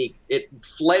technique. It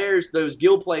flares those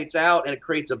gill plates out and it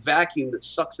creates a vacuum that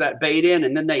sucks that bait in,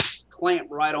 and then they clamp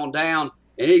right on down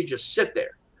and they just sit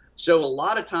there. So a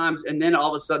lot of times, and then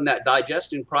all of a sudden that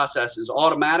digestion process is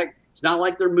automatic. It's not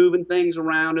like they're moving things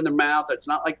around in their mouth. It's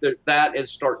not like that. It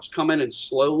starts coming and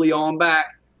slowly on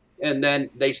back, and then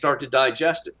they start to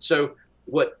digest it. So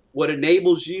what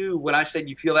enables you, when I said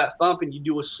you feel that thump and you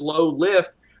do a slow lift,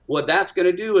 what that's going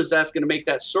to do is that's going to make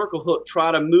that circle hook try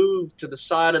to move to the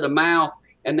side of the mouth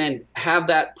and then have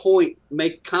that point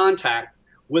make contact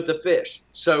with the fish.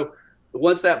 So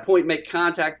once that point make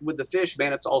contact with the fish,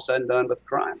 man, it's all said and done with the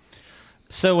crime.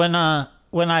 So when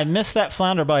I miss that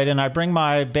flounder bite and I bring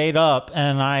my bait up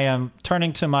and I am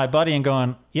turning to my buddy and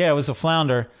going, yeah, it was a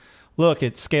flounder. Look,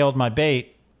 it scaled my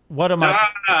bait. Where am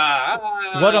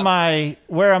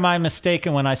I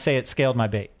mistaken when I say it scaled my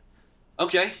bait?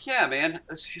 Okay. Yeah, man.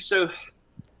 So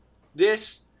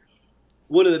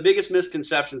one of the biggest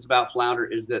misconceptions about flounder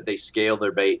is that they scale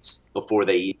their baits before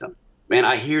they eat them. Man,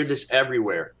 I hear this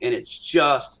everywhere, and it's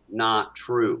just not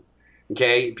true.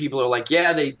 Okay, people are like,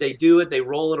 yeah, they do it. They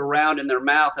roll it around in their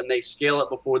mouth and they scale it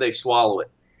before they swallow it.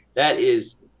 That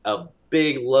is a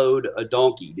big load of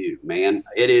donkey do, man.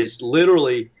 It is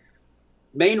literally,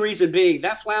 main reason being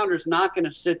that flounder is not going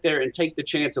to sit there and take the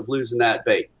chance of losing that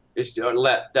bait. It's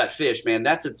that fish, man.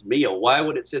 That's its meal. Why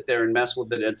would it sit there and mess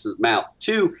with it in its mouth?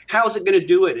 2, how is it going to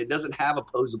do it? It doesn't have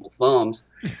opposable thumbs.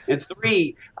 And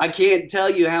 3, I can't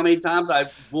tell you how many times I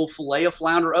will fillet a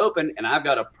flounder open and I've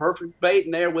got a perfect bait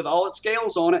in there with all its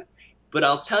scales on it. But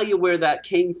I'll tell you where that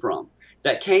came from.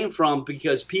 That came from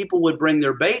because people would bring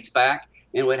their baits back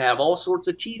and would have all sorts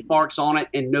of teeth marks on it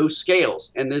and no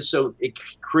scales. And then so it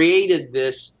created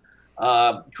this,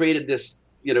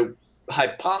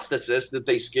 hypothesis that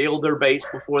they scale their baits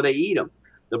before they eat them.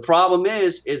 The problem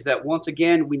is that once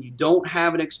again, when you don't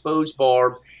have an exposed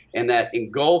barb and that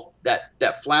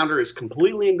flounder is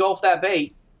completely engulfed that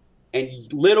bait, and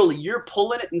literally you're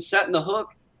pulling it and setting the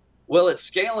hook, well, it's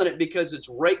scaling it because it's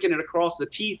raking it across the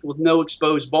teeth with no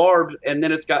exposed barb, and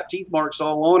then it's got teeth marks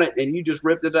all on it, and you just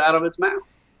ripped it out of its mouth.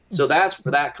 So that's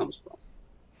where that comes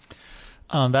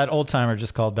from. That old timer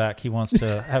just called back. He wants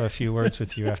to have a few words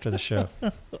with you after the show.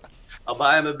 I'll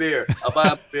buy him a beer.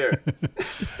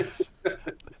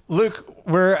 Luke,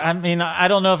 I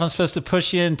don't know if I'm supposed to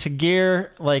push you into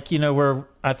gear. Like, we're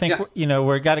I think Yeah.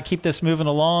 we've got to keep this moving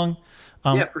along.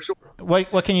 Yeah, for sure.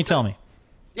 What can you tell me?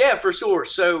 Yeah, for sure.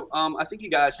 So I think you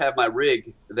guys have my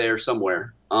rig there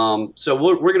somewhere. So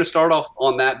we're going to start off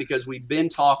on that because we've been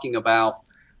talking about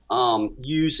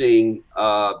using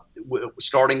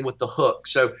starting with the hook.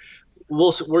 So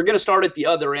we're going to start at the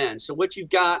other end. So what you've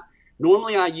got,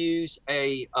 normally I use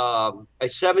a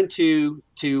 7.2 to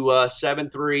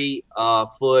 7.3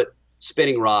 foot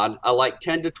spinning rod. I like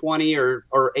 10 to 20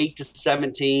 or 8 to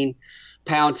 17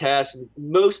 pound test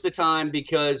most of the time,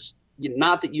 because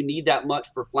not that you need that much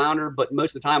for flounder, but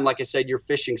most of the time, like I said, you're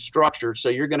fishing structure, so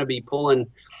you're going to be pulling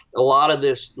a lot of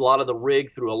the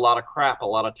rig through a lot of crap a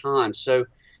lot of times. So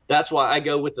that's why I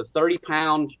go with the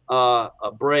 30-pound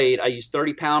braid. I use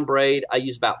 30-pound braid. I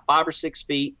use about 5 or 6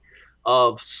 feet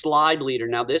of slide leader.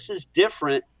 Now this is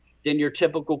different than your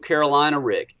typical Carolina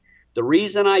rig. The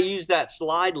reason I use that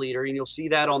slide leader, and you'll see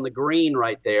that on the green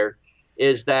right there,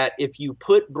 is that if you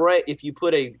put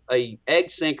a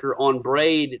egg sinker on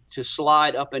braid to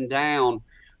slide up and down,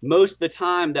 most of the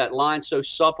time that line's so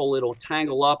supple it'll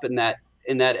tangle up in that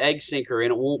egg sinker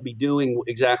and it won't be doing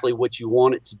exactly what you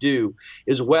want it to do.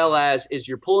 As well as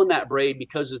you're pulling that braid,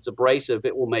 because it's abrasive,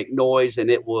 it will make noise, and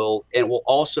it will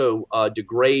also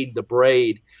degrade the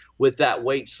braid with that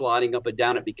weight sliding up and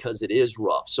down it because it is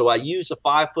rough. So I use a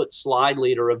 5-foot slide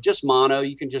leader of just mono.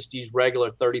 You can just use regular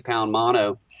 30-pound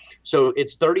mono. So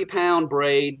it's 30-pound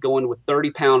braid going with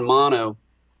 30-pound mono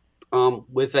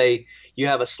you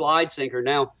have a slide sinker.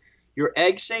 Now, your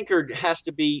egg sinker has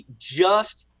to be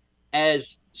just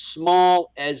as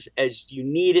small as you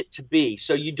need it to be.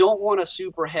 So you don't want a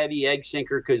super heavy egg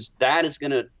sinker, because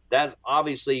that's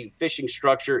obviously fishing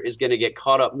structure is going to get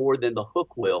caught up more than the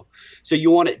hook will. So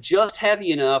you want it just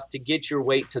heavy enough to get your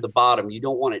weight to the bottom. You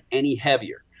don't want it any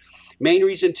heavier. Main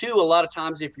reason too, a lot of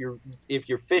times if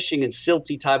you're fishing in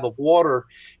silty type of water,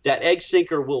 that egg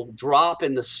sinker will drop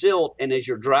in the silt, and as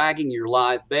you're dragging your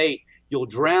live bait, you'll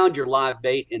drown your live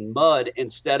bait in mud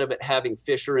instead of it having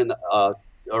fish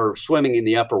or swimming in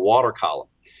the upper water column.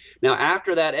 Now,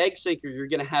 after that egg sinker, you're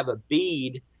going to have a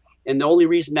bead, and the only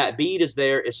reason that bead is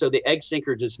there is so the egg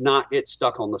sinker does not get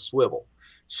stuck on the swivel.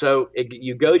 So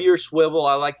you go to your swivel.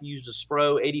 I like to use a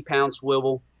Spro 80-pound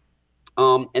swivel,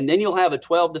 and then you'll have a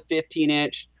 12 to 15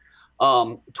 inch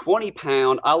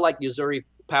 20-pound. I like Yo-Zuri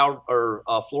power or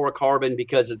fluorocarbon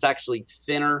because it's actually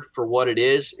thinner for what it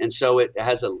is, and so it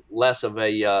has a less of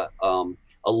a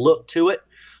look to it.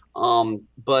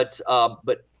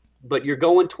 But you're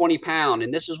going 20-pound,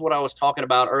 and this is what I was talking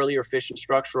about earlier, fishing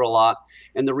structure a lot.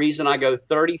 And the reason I go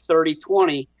 30, 30,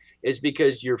 20 is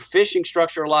because you're fishing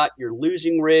structure a lot, you're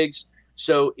losing rigs.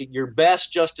 So you're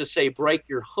best just to say break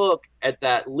your hook at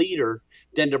that leader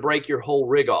than to break your whole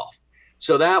rig off.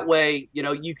 So that way,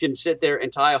 you can sit there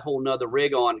and tie a whole nother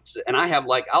rig on. And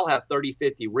I'll have 30,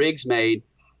 50 rigs made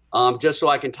just so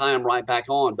I can tie them right back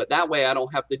on. But that way I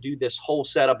don't have to do this whole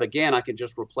setup again. I can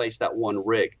just replace that one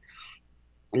rig.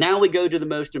 Now we go to the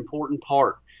most important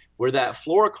part, where that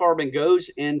fluorocarbon goes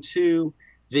into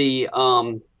the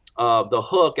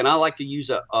hook, and I like to use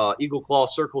a Eagle Claw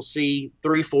Circle C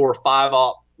 3, 4,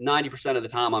 5/0. 90% of the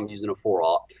time I'm using a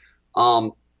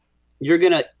 4/0. You're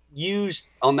gonna use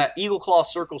on that Eagle Claw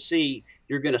Circle C.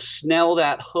 You're gonna snell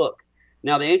that hook.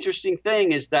 Now the interesting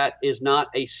thing is that is not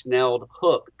a snelled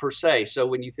hook per se. So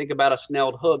when you think about a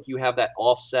snelled hook, you have that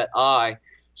offset eye.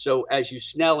 So as you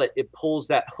snell it, it pulls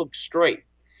that hook straight.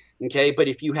 Okay, but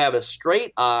if you have a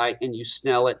straight eye and you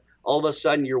snell it, all of a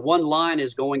sudden your one line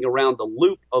is going around the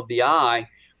loop of the eye,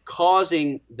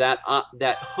 causing that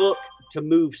hook to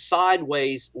move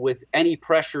sideways with any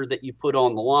pressure that you put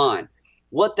on the line.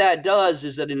 What that does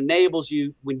is that it enables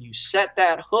you, when you set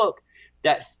that hook,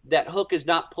 that hook is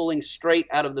not pulling straight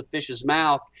out of the fish's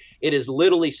mouth. It is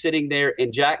literally sitting there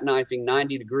and jackknifing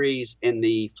 90 degrees in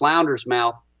the flounder's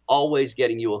mouth, always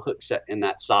getting you a hook set in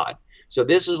that side. So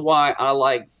this is why I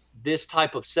like this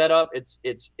type of setup. It's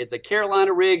a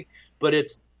Carolina rig, but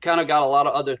it's kind of got a lot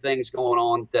of other things going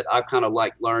on that I've kind of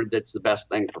learned that's the best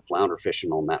thing for flounder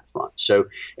fishing on that front. So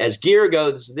as gear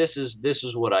goes, this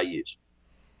is what I use.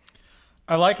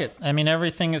 I like it. I mean,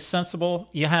 everything is sensible.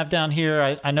 You have down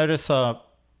here, I notice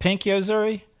pink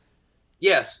Yo-Zuri.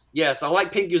 Yes. I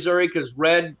like pink Yo-Zuri because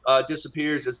red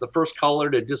disappears. It's the first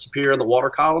color to disappear in the water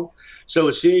column. So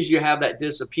as soon as you have that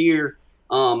disappear,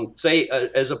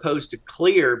 as opposed to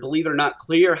clear, believe it or not,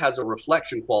 clear has a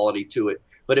reflection quality to it.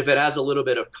 But if it has a little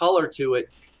bit of color to it,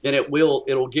 then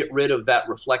it'll get rid of that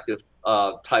reflective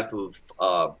type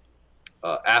of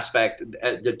aspect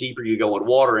the deeper you go in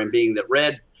water. And being that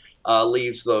red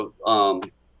leaves the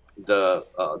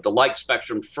light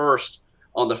spectrum first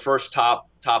on the first top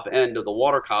end of the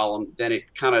water column, then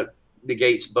it kind of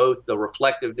negates both the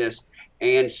reflectiveness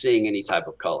and seeing any type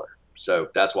of color. So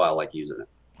that's why I like using it.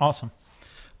 Awesome.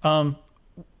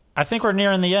 I think we're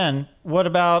nearing the end. What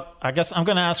about, I guess I'm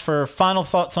going to ask for final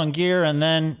thoughts on gear and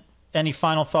then any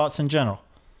final thoughts in general.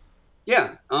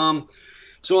 Yeah.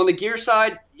 So on the gear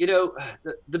side,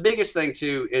 the biggest thing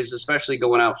too is, especially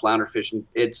going out flounder fishing,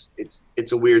 it's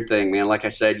a weird thing, man. Like I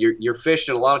said, you're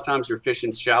fishing, a lot of times you're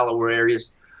fishing shallower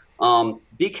areas.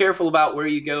 Be careful about where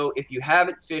you go. If you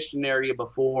haven't fished an area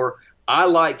before, I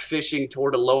like fishing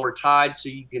toward a lower tide so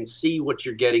you can see what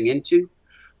you're getting into.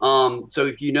 So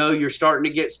if you're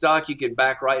starting to get stuck, you can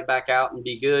back right back out and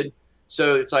be good.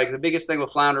 So it's like the biggest thing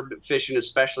with flounder fishing,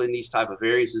 especially in these type of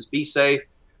areas, is be safe.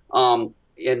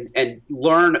 And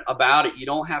learn about it. You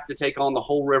don't have to take on the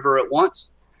whole river at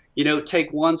once.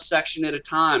 Take one section at a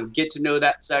time, get to know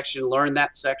that section, learn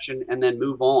that section, and then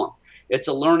move on. It's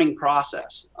a learning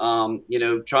process.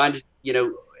 Trying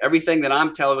to, everything that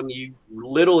I'm telling you,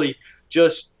 literally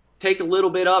just take a little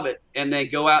bit of it and then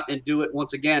go out and do it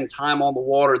once again. Time on the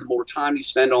water, the more time you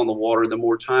spend on the water, the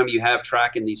more time you have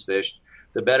tracking these fish,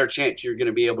 the better chance you're going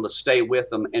to be able to stay with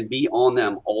them and be on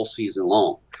them all season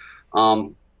long.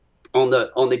 On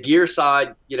the gear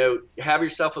side, have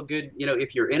yourself a good,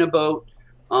 if you're in a boat,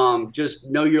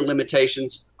 just know your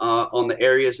limitations on the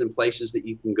areas and places that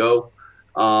you can go.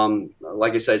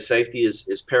 Like I said, safety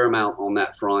is paramount on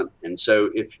that front. And so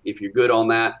if you're good on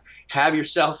that, have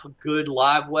yourself a good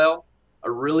live well,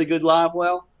 a really good live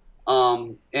well.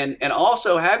 And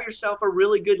also have yourself a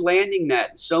really good landing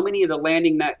net. So many of the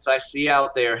landing nets I see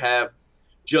out there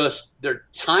they're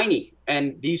tiny,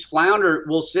 and these flounder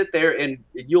will sit there and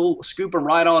you'll scoop them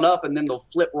right on up and then they'll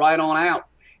flip right on out.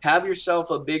 Have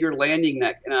yourself a bigger landing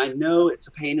net. And I know it's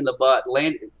a pain in the butt.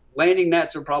 Landing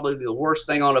nets are probably the worst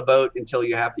thing on a boat until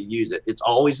you have to use it. It's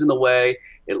always in the way.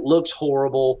 It looks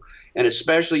horrible, and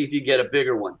especially if you get a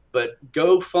bigger one. But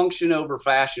go function over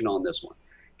fashion on this one.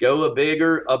 Go a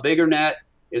bigger net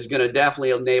is going to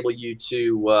definitely enable you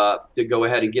to go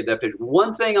ahead and get that fish.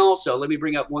 One thing also, let me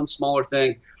bring up one smaller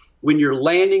thing. When you're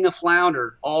landing a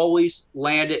flounder, always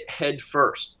land it head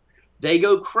first. They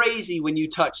go crazy when you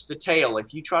touch the tail.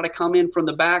 If you try to come in from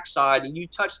the backside and you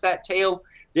touch that tail,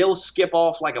 they'll skip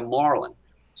off like a marlin.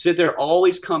 Sit there,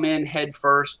 always come in head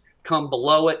first, come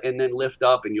below it, and then lift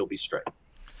up, and you'll be straight.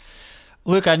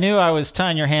 Luke, I knew I was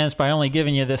tying your hands by only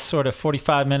giving you this sort of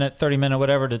 45-minute, 30-minute,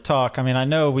 whatever to talk. I mean, I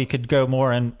know we could go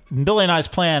more, and Billy and I's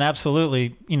plan, absolutely,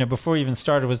 before we even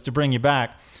started, was to bring you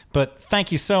back. But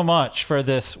thank you so much for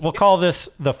this. We'll call this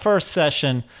the first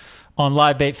session on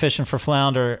live bait fishing for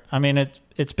flounder. I mean,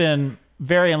 it's been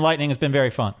very enlightening. It's been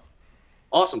very fun.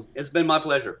 Awesome. It's been my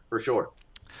pleasure, for sure.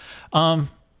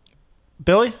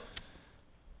 Billy?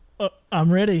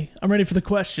 I'm ready. I'm ready for the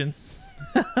question.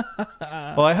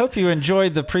 Well, I hope you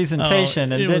enjoyed the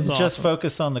presentation and didn't just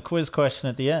focus on the quiz question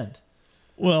at the end.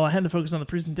 Well, I had to focus on the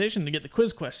presentation to get the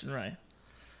quiz question right.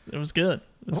 It was good.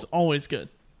 It's always good.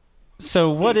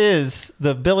 So what is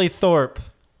the Billy Thorpe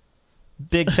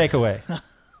big takeaway?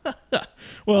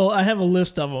 Well, I have a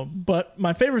list of them, but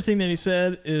my favorite thing that he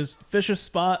said is fish a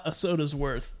spot, a soda's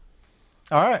worth.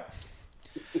 All right.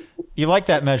 You like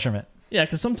that measurement? Yeah,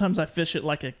 because sometimes I fish it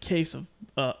like a case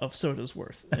of soda's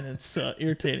worth, and it's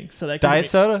irritating. So that Diet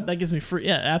soda? That gives me free.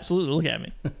 Yeah, absolutely. Look at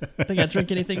me. Think I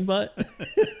drink anything but?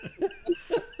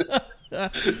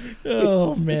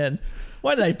 Oh man,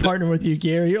 why did I partner with you,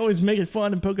 Gary? You're always making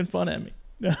fun and poking fun at me.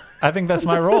 I think that's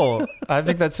my role. I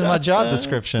think that's in my job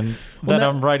description that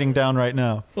I'm writing down right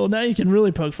now. Well, now you can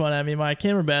really poke fun at me. My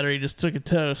camera battery just took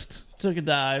a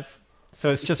dive.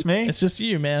 So it's just me? It's just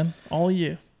you, man. All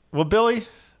you. Well, Billy,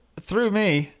 through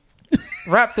me,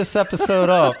 wrap this episode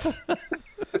up.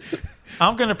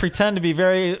 I'm going to pretend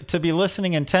to be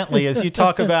listening intently as you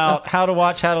talk about how to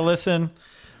watch, how to listen.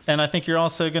 And I think you're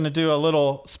also going to do a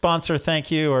little sponsor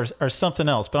thank you or something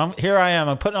else. But here I am.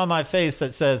 I'm putting on my face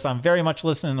that says I'm very much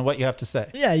listening to what you have to say.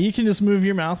 Yeah, you can just move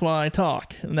your mouth while I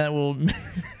talk, and that will.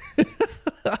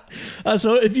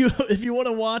 So if you want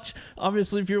to watch,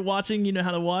 obviously if you're watching, you know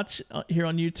how to watch here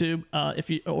on YouTube.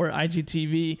 Or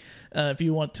IGTV. If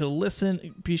you want to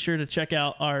listen, be sure to check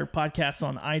out our podcast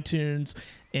on iTunes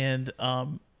and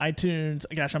iTunes.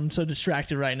 Gosh, I'm so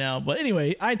distracted right now. But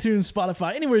anyway, iTunes,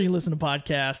 Spotify, anywhere you listen to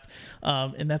podcasts.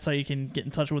 And that's how you can get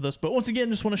in touch with us. But once again,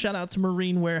 just want to shout out to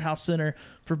Marine Warehouse Center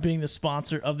for being the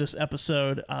sponsor of this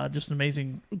episode. Just an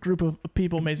amazing group of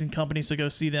people, amazing company. So go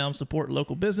see them, support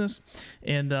local business.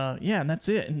 And and that's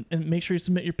it. And make sure you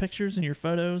submit your pictures and your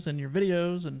photos and your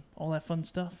videos and all that fun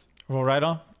stuff. Well, right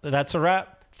on. That's a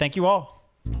wrap. Thank you all.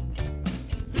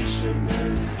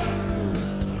 Fisherman's Pond.